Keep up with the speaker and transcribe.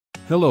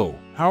Hello,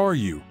 how are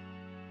you?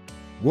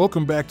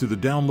 Welcome back to the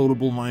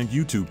Downloadable Mind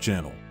YouTube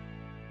channel.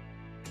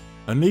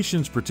 A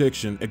nation's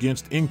protection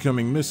against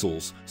incoming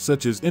missiles,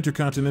 such as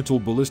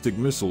intercontinental ballistic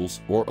missiles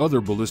or other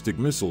ballistic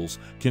missiles,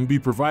 can be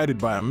provided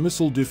by a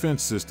missile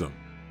defense system.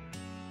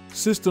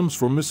 Systems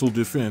for missile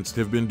defense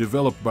have been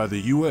developed by the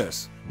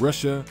US,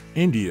 Russia,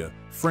 India,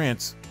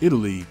 France,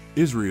 Italy,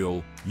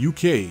 Israel,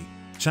 UK,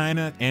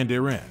 China, and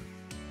Iran.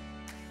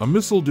 A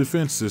missile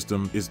defense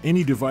system is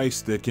any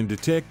device that can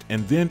detect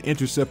and then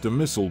intercept a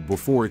missile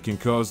before it can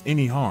cause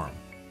any harm.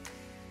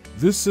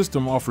 This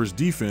system offers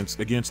defense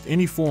against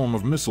any form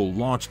of missile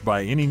launched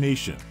by any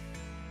nation.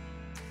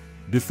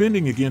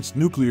 Defending against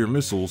nuclear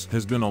missiles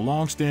has been a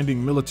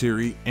long-standing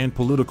military and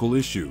political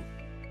issue.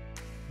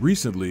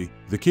 Recently,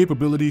 the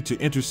capability to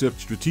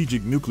intercept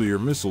strategic nuclear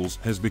missiles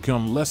has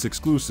become less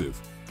exclusive.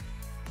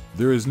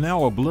 There is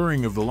now a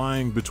blurring of the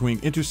line between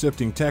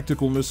intercepting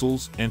tactical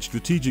missiles and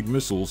strategic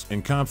missiles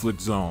in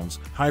conflict zones.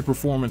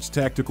 High-performance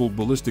tactical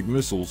ballistic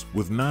missiles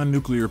with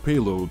non-nuclear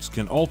payloads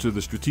can alter the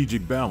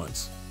strategic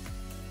balance.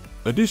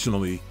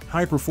 Additionally,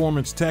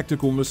 high-performance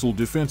tactical missile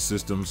defense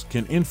systems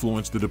can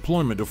influence the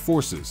deployment of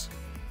forces.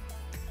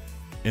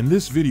 In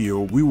this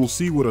video, we will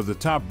see what are the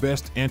top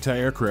best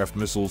anti-aircraft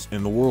missiles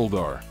in the world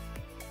are.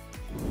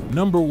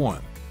 Number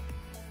 1.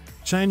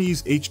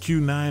 Chinese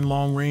HQ-9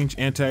 Long-Range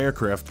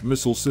Anti-Aircraft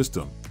Missile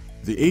System.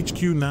 The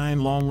HQ-9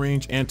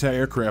 Long-Range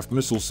Anti-Aircraft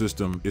Missile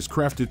System is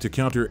crafted to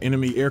counter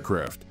enemy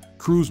aircraft,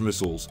 cruise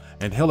missiles,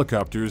 and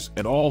helicopters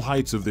at all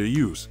heights of their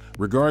use,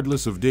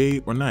 regardless of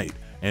day or night,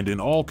 and in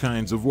all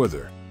kinds of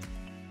weather.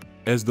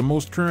 As the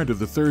most current of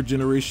the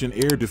third-generation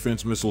air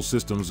defense missile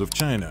systems of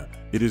China,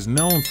 it is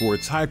known for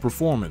its high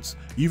performance,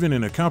 even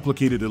in a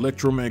complicated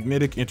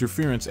electromagnetic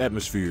interference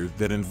atmosphere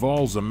that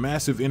involves a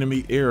massive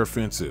enemy air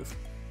offensive.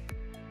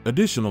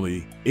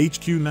 Additionally,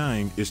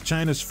 HQ-9 is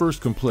China's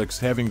first complex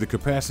having the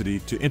capacity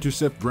to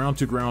intercept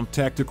ground-to-ground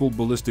tactical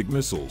ballistic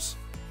missiles.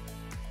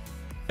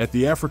 At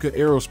the Africa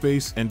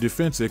Aerospace and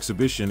Defense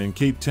Exhibition in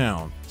Cape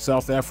Town,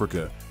 South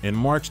Africa, in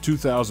March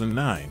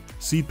 2009,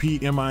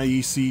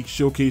 CPMIEC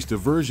showcased a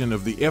version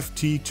of the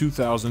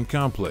FT-2000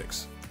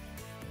 complex.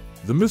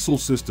 The missile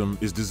system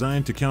is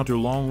designed to counter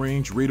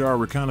long-range radar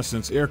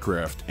reconnaissance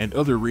aircraft and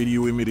other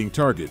radio-emitting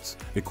targets,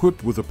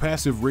 equipped with a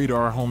passive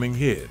radar homing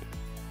head.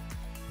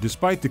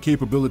 Despite the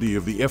capability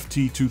of the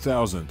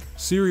FT-2000,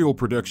 serial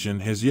production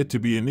has yet to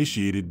be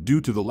initiated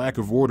due to the lack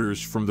of orders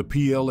from the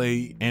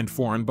PLA and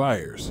foreign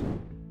buyers.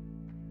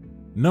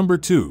 Number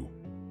 2.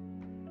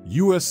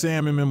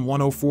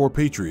 USM104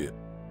 Patriot.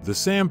 The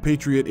SAM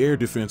Patriot air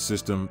defense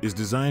system is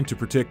designed to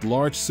protect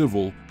large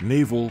civil,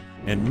 naval,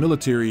 and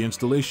military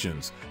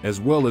installations,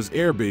 as well as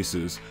air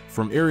bases,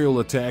 from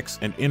aerial attacks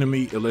and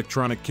enemy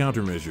electronic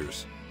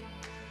countermeasures.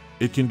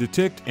 It can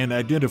detect and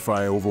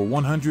identify over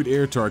 100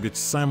 air targets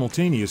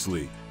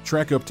simultaneously,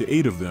 track up to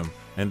 8 of them,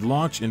 and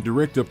launch and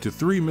direct up to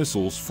 3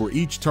 missiles for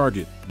each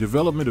target.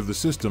 Development of the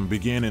system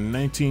began in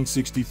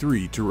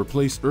 1963 to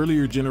replace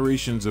earlier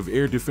generations of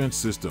air defense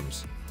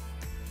systems.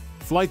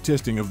 Flight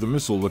testing of the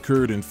missile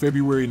occurred in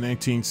February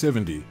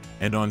 1970,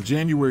 and on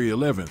January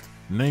 11,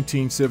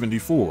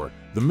 1974,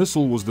 the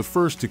missile was the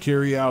first to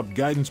carry out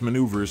guidance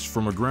maneuvers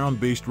from a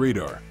ground-based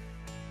radar.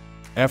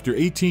 After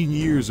 18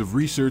 years of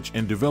research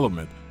and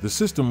development, the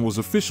system was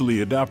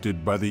officially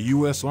adopted by the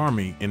U.S.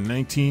 Army in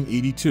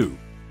 1982.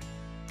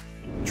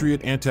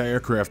 Patriot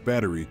anti-aircraft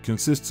battery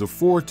consists of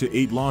 4 to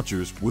 8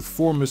 launchers with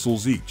 4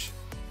 missiles each.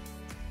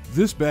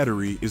 This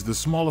battery is the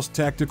smallest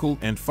tactical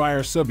and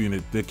fire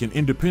subunit that can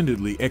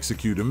independently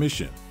execute a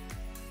mission.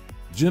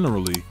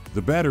 Generally,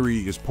 the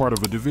battery is part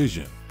of a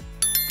division.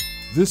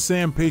 This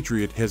SAM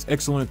Patriot has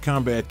excellent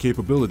combat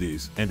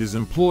capabilities and is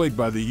employed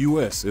by the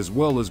U.S. as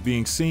well as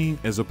being seen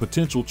as a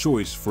potential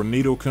choice for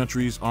NATO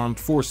countries' armed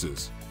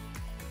forces.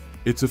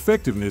 Its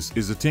effectiveness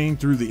is attained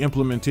through the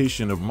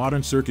implementation of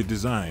modern circuit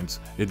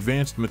designs,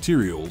 advanced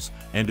materials,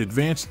 and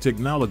advanced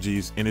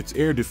technologies in its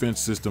air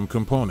defense system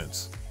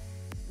components.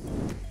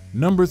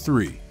 Number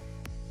 3.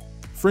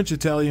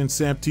 French-Italian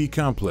SAMP-T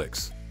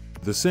Complex.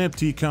 The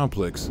SAMP-T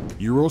Complex,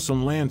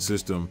 USM land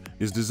system,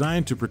 is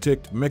designed to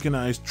protect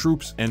mechanized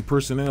troops and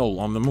personnel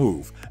on the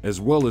move, as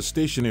well as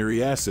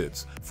stationary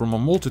assets, from a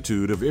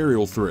multitude of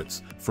aerial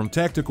threats, from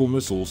tactical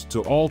missiles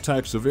to all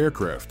types of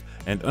aircraft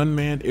and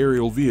unmanned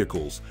aerial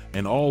vehicles,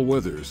 and all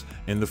weathers,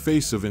 in the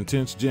face of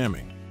intense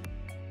jamming.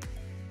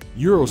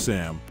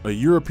 USM, a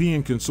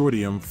European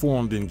consortium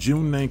formed in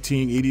June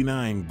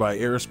 1989 by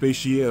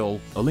Aerospatiale,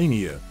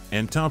 Alenia,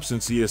 and Thomson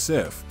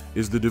CSF,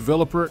 is the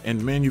developer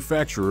and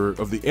manufacturer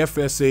of the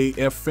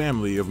FSAF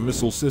family of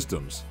missile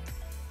systems.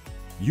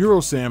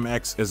 USM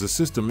acts as a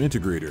system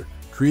integrator,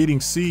 creating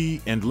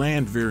sea and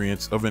land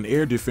variants of an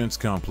air defense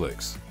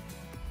complex.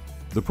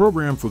 The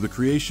program for the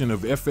creation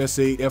of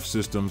FSAF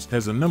systems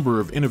has a number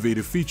of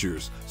innovative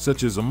features,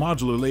 such as a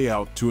modular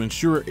layout to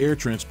ensure air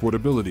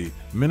transportability,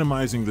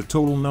 minimizing the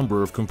total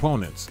number of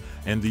components,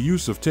 and the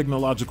use of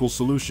technological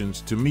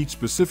solutions to meet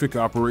specific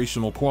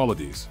operational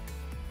qualities.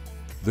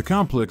 The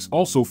complex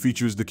also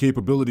features the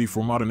capability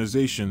for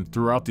modernization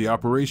throughout the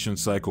operation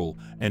cycle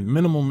and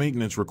minimal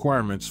maintenance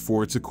requirements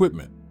for its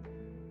equipment.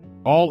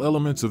 All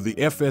elements of the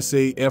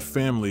FSAF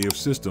family of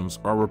systems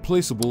are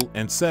replaceable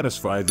and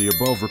satisfy the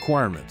above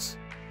requirements.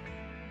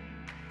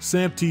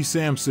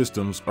 SAM-T-SAM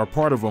systems are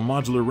part of a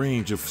modular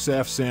range of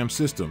SAF-SAM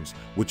systems,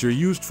 which are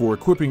used for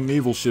equipping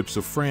naval ships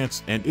of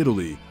France and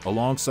Italy,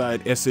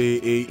 alongside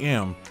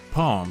SAAM,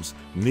 POMS,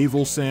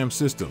 naval SAM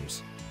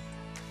systems.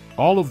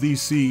 All of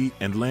these sea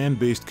and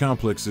land-based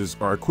complexes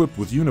are equipped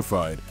with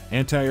unified,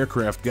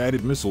 anti-aircraft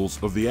guided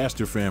missiles of the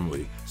Aster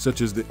family,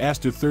 such as the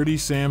Aster 30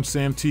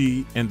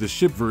 SAM-SAM-T and the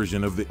ship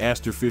version of the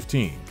Aster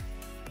 15.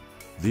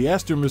 The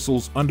Aster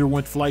missiles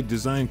underwent flight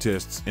design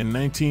tests in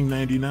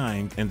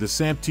 1999, and the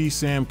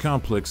SAM-T-SAM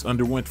complex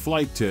underwent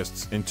flight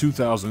tests in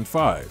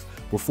 2005,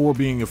 before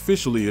being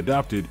officially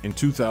adopted in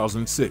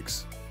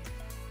 2006.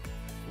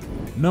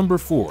 Number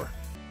 4.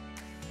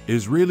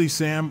 Israeli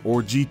SAM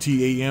or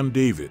GTAM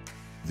David.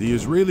 The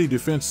Israeli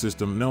defense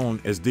system known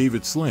as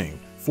David Sling,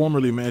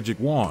 formerly Magic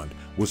Wand,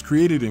 was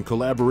created in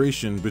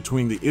collaboration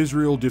between the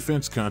Israel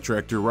defense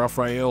contractor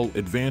Rafael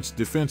Advanced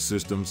Defense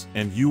Systems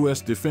and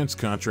U.S. defense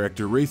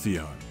contractor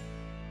Raytheon.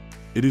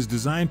 It is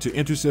designed to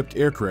intercept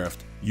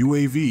aircraft,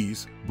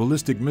 UAVs,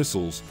 ballistic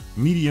missiles,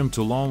 medium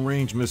to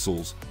long-range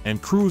missiles,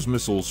 and cruise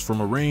missiles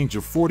from a range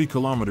of 40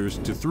 kilometers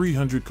to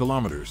 300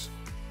 kilometers.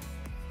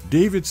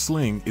 David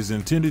Sling is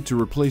intended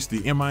to replace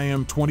the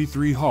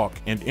MIM-23 Hawk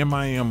and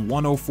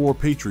MIM-104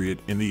 Patriot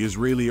in the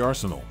Israeli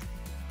arsenal.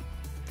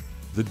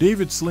 The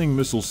David Sling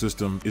missile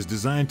system is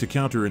designed to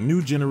counter a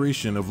new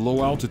generation of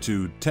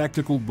low-altitude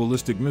tactical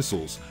ballistic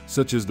missiles,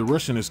 such as the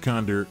Russian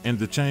Iskander and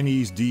the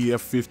Chinese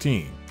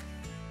DF-15.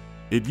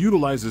 It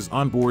utilizes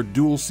onboard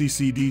dual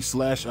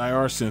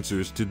CCD/IR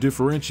sensors to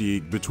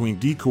differentiate between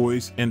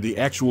decoys and the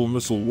actual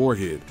missile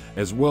warhead,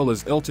 as well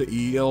as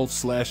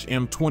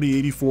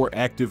ELTA-EL/M2084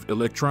 active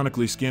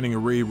electronically scanning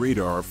array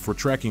radar for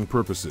tracking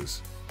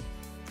purposes.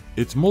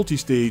 Its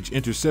multi-stage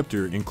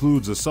interceptor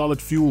includes a solid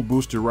fuel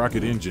booster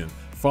rocket engine,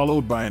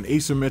 followed by an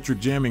asymmetric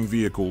jamming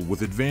vehicle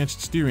with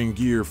advanced steering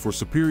gear for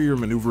superior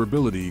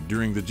maneuverability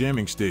during the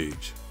jamming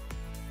stage.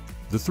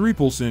 The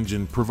 3-pulse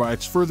engine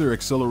provides further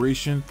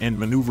acceleration and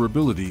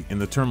maneuverability in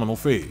the terminal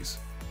phase.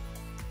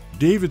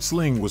 David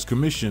Sling was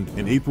commissioned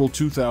in April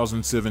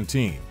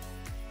 2017.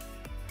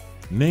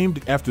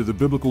 Named after the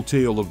biblical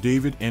tale of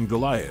David and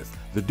Goliath,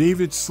 the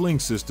David Sling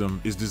system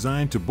is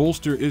designed to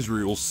bolster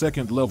Israel's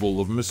second level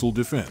of missile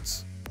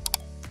defense.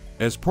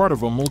 As part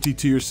of a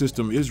multi-tier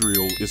system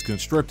Israel is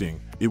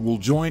constructing, it will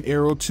join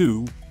Arrow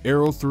 2,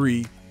 Arrow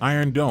 3,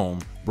 Iron Dome,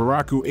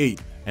 Baraku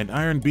 8, and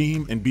Iron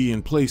Beam and be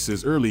in place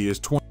as early as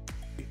 20.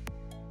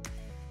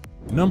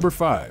 Number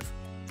 5.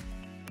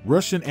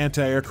 Russian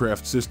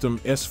anti-aircraft system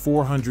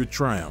S400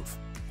 Triumph.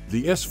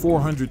 The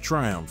S400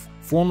 Triumph,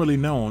 formerly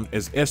known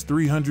as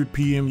S300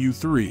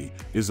 PMU-3,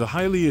 is a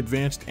highly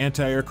advanced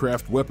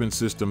anti-aircraft weapon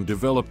system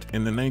developed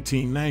in the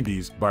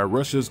 1990s by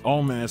Russia's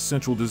Almaz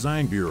Central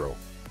Design Bureau.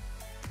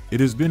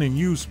 It has been in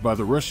use by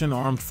the Russian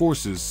Armed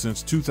Forces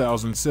since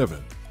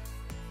 2007.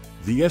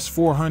 The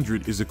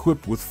S-400 is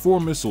equipped with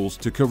 4 missiles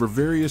to cover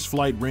various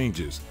flight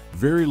ranges: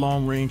 very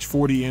long-range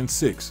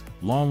 40N6,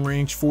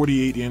 long-range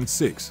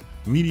 48N6,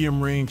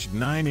 medium-range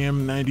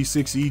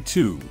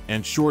 9M96E2,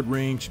 and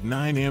short-range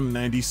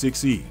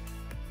 9M96E.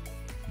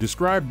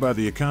 Described by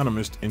The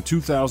Economist in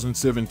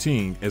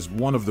 2017 as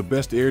one of the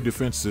best air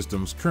defense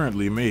systems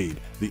currently made,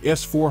 the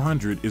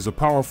S-400 is a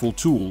powerful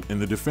tool in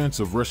the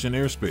defense of Russian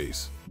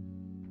airspace.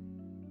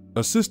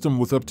 A system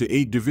with up to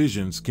 8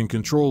 divisions can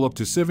control up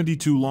to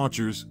 72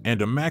 launchers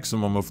and a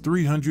maximum of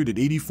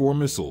 384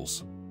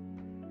 missiles.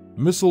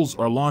 Missiles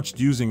are launched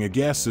using a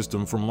gas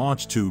system from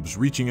launch tubes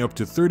reaching up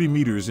to 30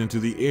 meters into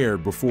the air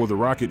before the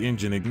rocket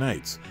engine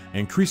ignites,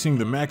 increasing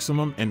the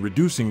maximum and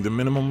reducing the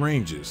minimum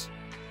ranges.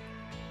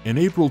 In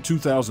April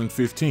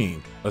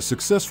 2015, a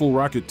successful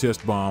rocket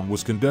test bomb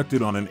was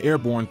conducted on an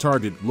airborne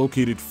target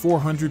located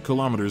 400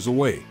 kilometers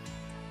away.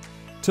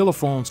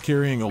 Telephones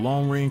carrying a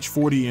long-range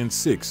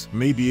 40N6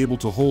 may be able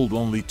to hold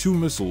only 2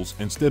 missiles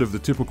instead of the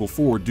typical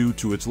 4 due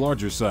to its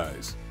larger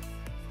size.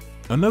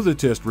 Another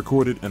test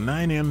recorded a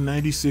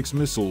 9M96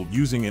 missile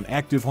using an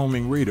active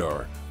homing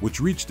radar, which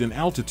reached an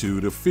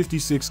altitude of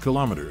 56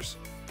 kilometers.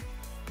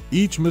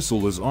 Each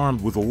missile is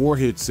armed with a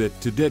warhead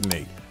set to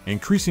detonate,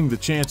 increasing the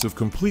chance of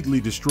completely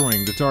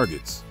destroying the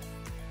targets.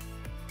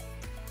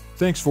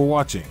 Thanks for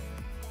watching.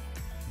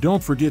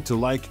 Don't forget to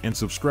like and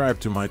subscribe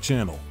to my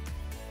channel.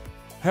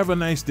 Have a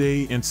nice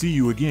day and see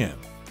you again.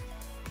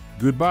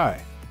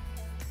 Goodbye.